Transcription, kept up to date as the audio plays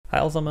Hi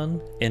Alzaman,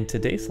 in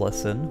today's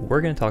lesson we're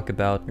going to talk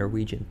about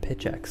Norwegian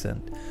pitch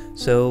accent.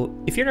 So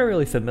if you're not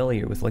really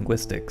familiar with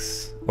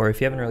linguistics, or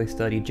if you haven't really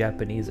studied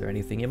Japanese or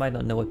anything, you might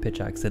not know what pitch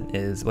accent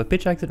is. What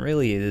pitch accent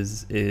really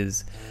is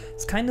it's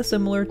kind of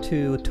similar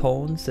to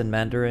tones in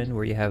Mandarin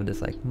where you have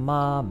this like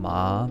ma,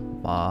 ma,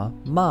 ma,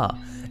 ma.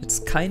 It's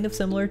kind of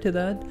similar to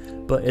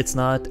that, but it's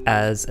not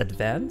as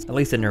advanced, at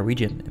least in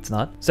Norwegian it's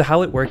not. So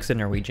how it works in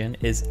Norwegian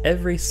is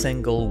every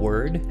single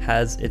word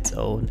has its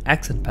own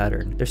accent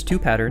pattern. There's two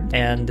patterns,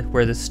 and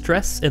where the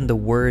stress in the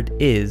word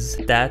is,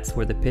 that's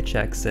where the pitch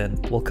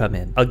accent will come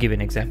in. I'll give you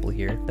an example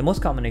here. The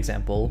most common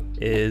example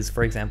is,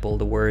 for example,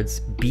 the words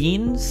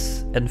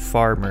beans and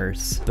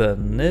farmers.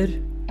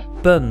 Bønder,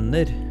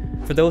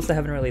 bønder. For those that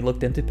haven't really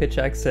looked into pitch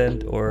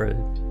accent or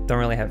don't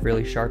really have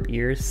really sharp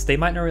ears, they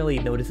might not really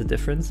notice the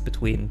difference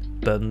between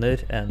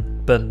bønder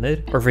and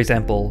bønder. Or for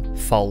example,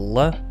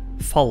 falle,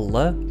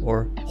 falle,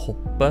 or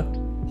hoppe,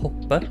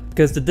 hoppe,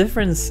 because the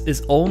difference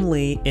is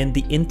only in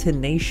the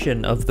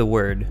intonation of the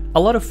word. A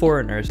lot of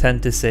foreigners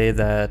tend to say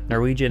that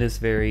Norwegian is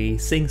very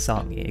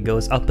sing-songy. It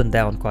goes up and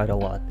down quite a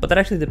lot. But that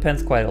actually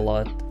depends quite a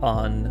lot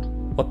on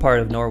what part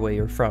of Norway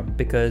you're from,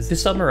 because to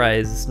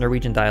summarize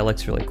Norwegian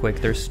dialects really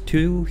quick, there's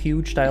two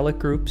huge dialect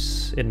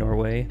groups in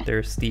Norway.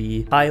 There's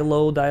the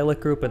high-low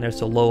dialect group and there's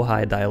the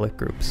low-high dialect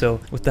group. So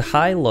with the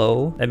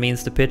high-low, that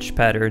means the pitch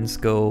patterns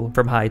go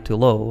from high to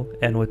low,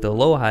 and with the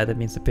low-high, that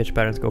means the pitch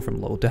patterns go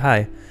from low to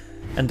high.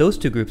 And those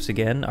two groups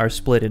again are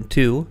split in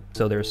two,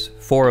 so there's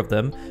four of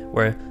them,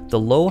 where the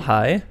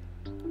low-high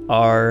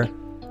are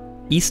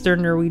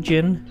Eastern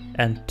Norwegian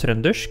and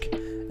Trøndersk,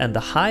 and the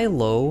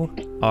high-low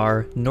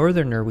are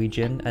Northern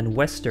Norwegian and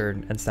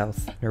Western and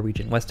South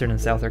Norwegian. Western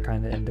and South are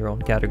kind of in their own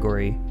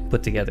category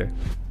put together.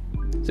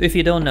 So if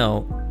you don't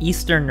know,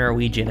 Eastern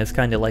Norwegian is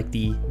kind of like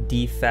the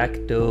de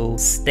facto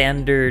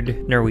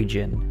standard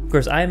Norwegian. Of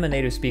course, I'm a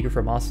native speaker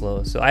from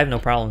Oslo, so I have no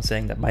problem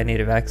saying that my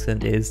native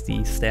accent is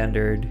the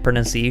standard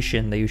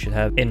pronunciation that you should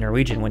have in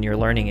Norwegian when you're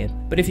learning it.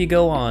 But if you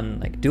go on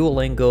like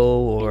Duolingo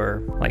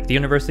or like the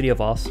University of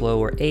Oslo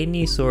or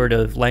any sort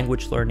of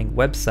language learning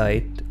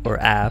website or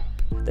app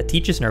that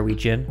teaches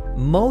Norwegian,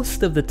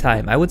 most of the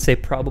time, I would say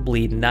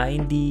probably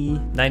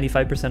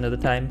 95% of the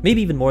time,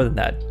 maybe even more than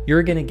that,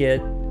 you're gonna get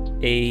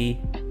a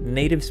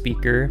native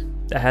speaker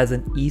that has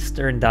an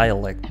Eastern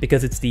dialect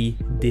because it's the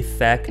de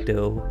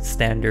facto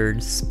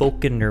standard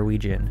spoken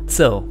Norwegian.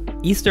 So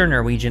Eastern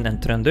Norwegian and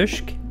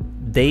Trøndersk,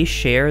 they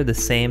share the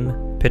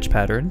same pitch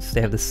patterns.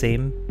 They have the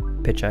same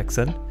pitch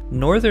accent.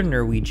 Northern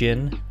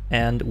Norwegian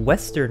and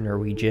Western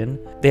Norwegian,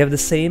 they have the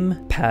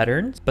same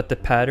patterns, but the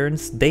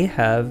patterns they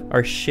have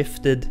are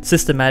shifted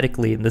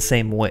systematically in the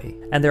same way.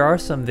 And there are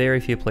some very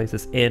few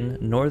places in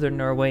Northern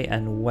Norway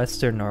and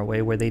Western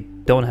Norway where they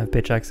don't have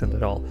pitch accent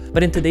at all.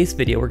 But in today's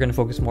video, we're going to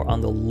focus more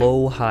on the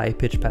low-high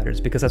pitch patterns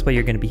because that's what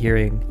you're going to be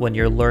hearing when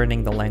you're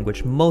learning the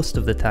language most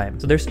of the time.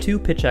 So there's two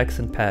pitch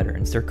accent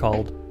patterns. They're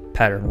called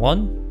pattern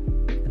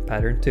 1 and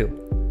pattern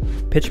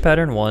 2. Pitch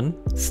pattern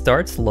 1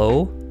 starts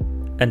low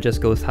and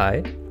just goes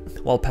high,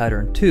 while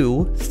pattern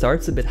 2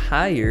 starts a bit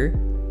higher,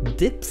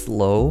 dips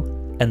low,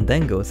 and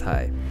then goes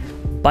high.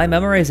 By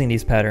memorizing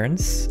these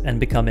patterns and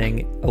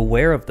becoming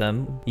aware of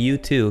them, you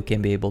too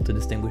can be able to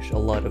distinguish a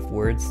lot of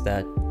words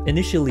that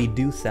initially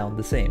do sound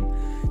the same.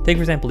 Take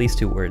for example these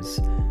two words,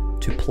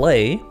 to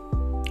play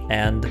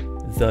and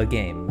the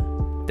game.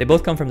 They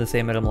both come from the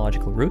same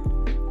etymological root,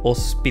 å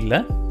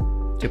spille,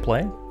 to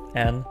play,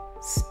 and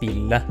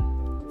spille,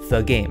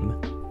 the game.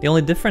 The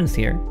only difference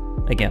here,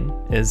 again,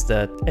 is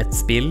that et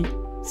spill,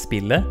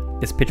 spille,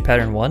 is pitch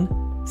pattern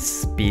 1,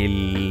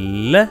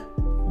 spille,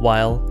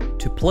 while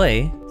to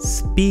play,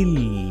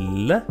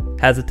 spill,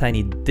 has a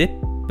tiny dip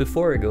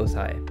before it goes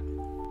high.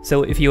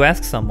 So if you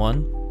ask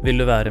someone, vil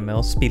du være med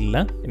å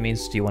spille, it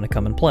means do you want to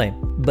come and play.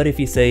 But if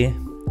you say,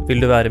 vil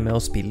du være med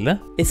å spille,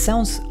 it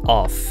sounds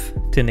off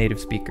to native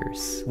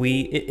speakers.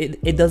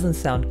 It doesn't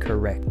sound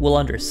correct. We'll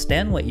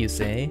understand what you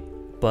say,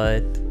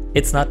 but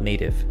it's not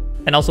native.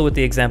 And also with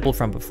the example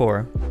from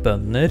before,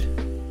 bønder,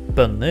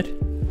 bønder,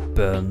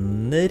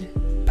 bønder,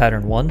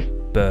 pattern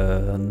 1,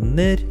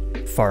 bønder,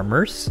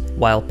 farmers,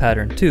 while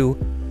pattern 2,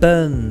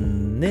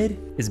 bønder,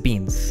 is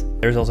beans.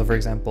 There's also, for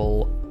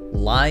example,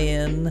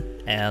 lion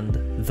and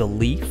the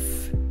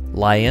leaf.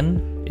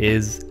 Lion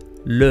is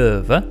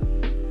løve,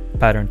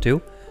 pattern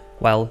 2,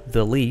 while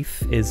the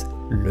leaf is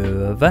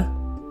løve,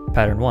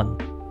 pattern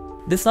 1.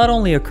 This not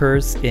only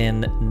occurs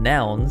in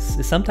nouns,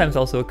 it sometimes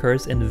also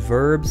occurs in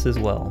verbs as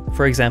well.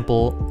 For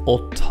example,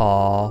 å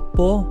ta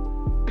på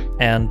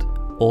and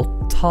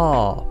å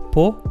ta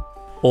på.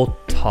 Å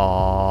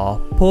ta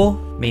på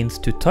means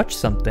to touch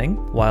something,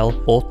 while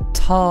å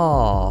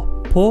ta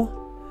på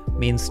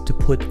means to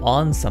put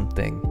on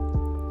something.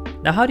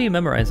 Now, how do you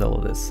memorize all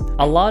of this?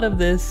 A lot of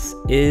this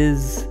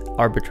is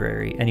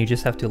arbitrary, and you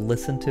just have to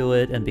listen to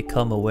it and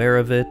become aware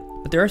of it.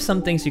 But there are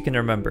some things you can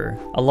remember.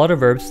 A lot of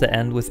verbs that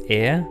end with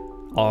e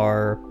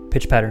are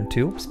pitch pattern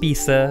 2.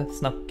 Spise,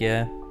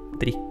 snakke,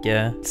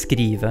 drikke,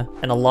 skrive.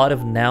 And a lot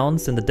of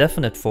nouns in the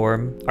definite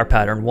form are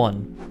pattern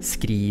 1.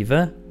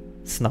 Skrive,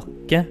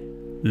 snakke,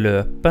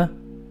 løpe,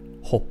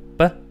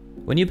 hoppe,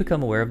 When you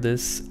become aware of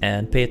this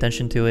and pay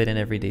attention to it in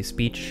everyday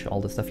speech,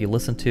 all the stuff you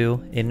listen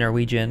to in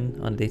Norwegian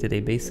on a day-to-day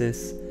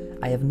basis,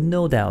 I have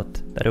no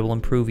doubt that it will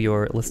improve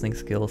your listening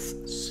skills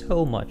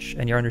so much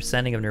and your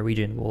understanding of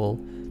Norwegian will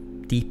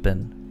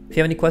deepen. If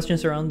you have any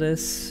questions around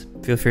this,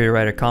 feel free to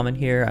write a comment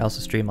here. I also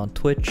stream on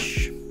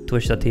Twitch,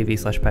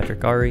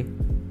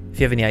 twitch.tv/PatrickAri. If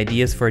you have any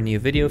ideas for a new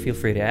video, feel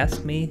free to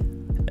ask me.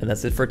 And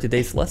that's it for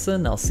today's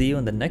lesson. I'll see you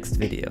in the next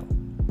video.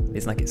 Vi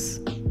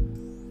snakkes.